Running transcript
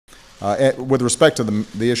With respect to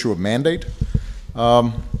the issue of mandate,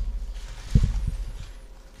 I've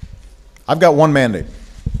got one mandate.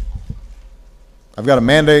 I've got a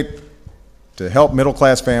mandate to help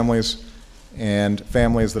middle-class families and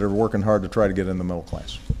families that are working hard to try to get in the middle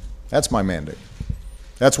class. That's my mandate.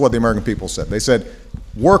 That's what the American people said. They said,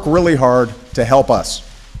 work really hard to help us.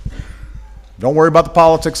 Don't worry about the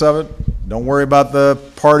politics of it. Don't worry about the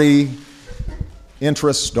party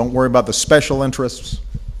interests. Don't worry about the special interests.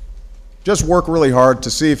 Just work really hard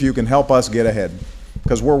to see if you can help us get ahead,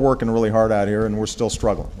 because we're working really hard out here and we're still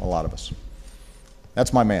struggling, a lot of us.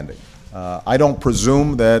 That's my mandate. I don't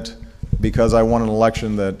presume that because I won an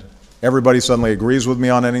election that everybody suddenly agrees with me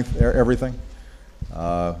on everything.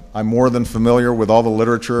 I'm more than familiar with all the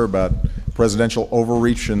literature about presidential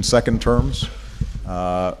overreach in second terms.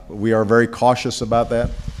 We are very cautious about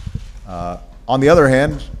that. On the other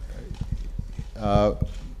hand, I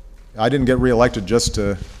didn't get reelected just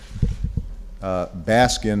to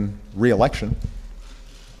bask in reelection.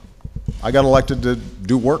 I got elected to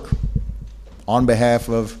do work on behalf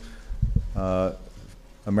of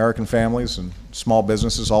American families and small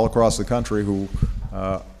businesses all across the country who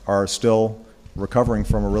are still recovering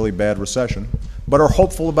from a really bad recession, but are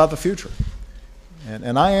hopeful about the future.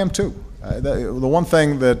 And I am too. The one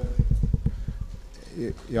thing that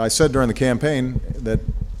I said during the campaign that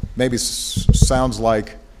maybe sounds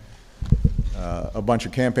like a bunch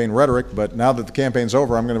of campaign rhetoric, but now that the campaign's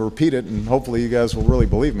over, I'm going to repeat it, and hopefully you guys will really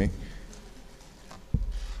believe me.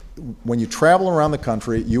 When you travel around the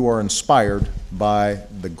country, you are inspired by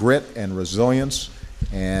the grit and resilience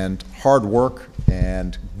and hard work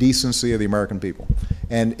and decency of the American people.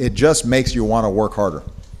 And it just makes you want to work harder.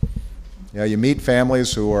 You know, you meet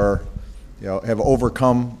families who are, have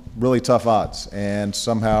overcome really tough odds and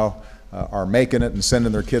somehow are making it and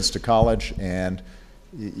sending their kids to college, and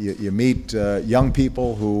you meet young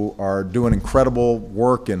people who are doing incredible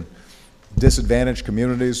work in disadvantaged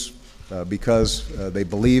communities because they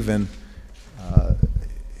believe in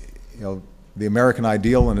the American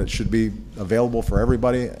ideal, and it should be available for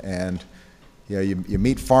everybody. And you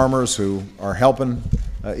meet farmers who are helping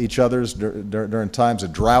each other during times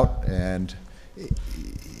of drought, and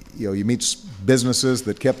you meet businesses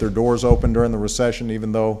that kept their doors open during the recession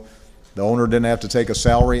even though the owner didn't have to take a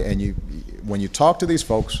salary. And when you talk to these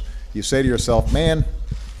folks, you say to yourself, man,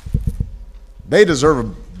 they deserve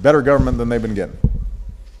a better government than they've been getting.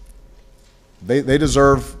 They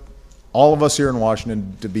deserve all of us here in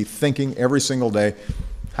Washington to be thinking every single day,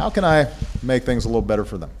 how can I make things a little better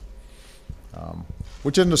for them?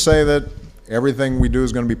 Which isn't to say that everything we do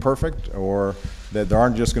is going to be perfect, or that there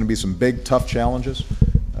aren't just going to be some big, tough challenges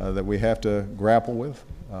that we have to grapple with.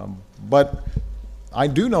 But I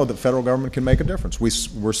do know that federal government can make a difference.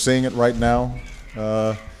 We're seeing it right now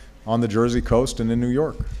on the Jersey coast and in New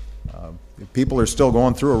York. People are still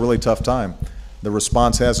going through a really tough time. The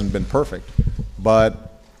response hasn't been perfect,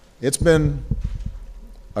 but it's been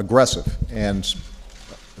aggressive and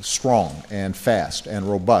strong and fast and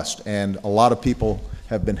robust, and a lot of people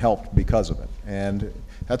have been helped because of it. And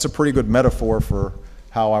that's a pretty good metaphor for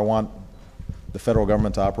how I want the federal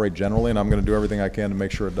government to operate generally, and I'm going to do everything I can to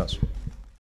make sure it does.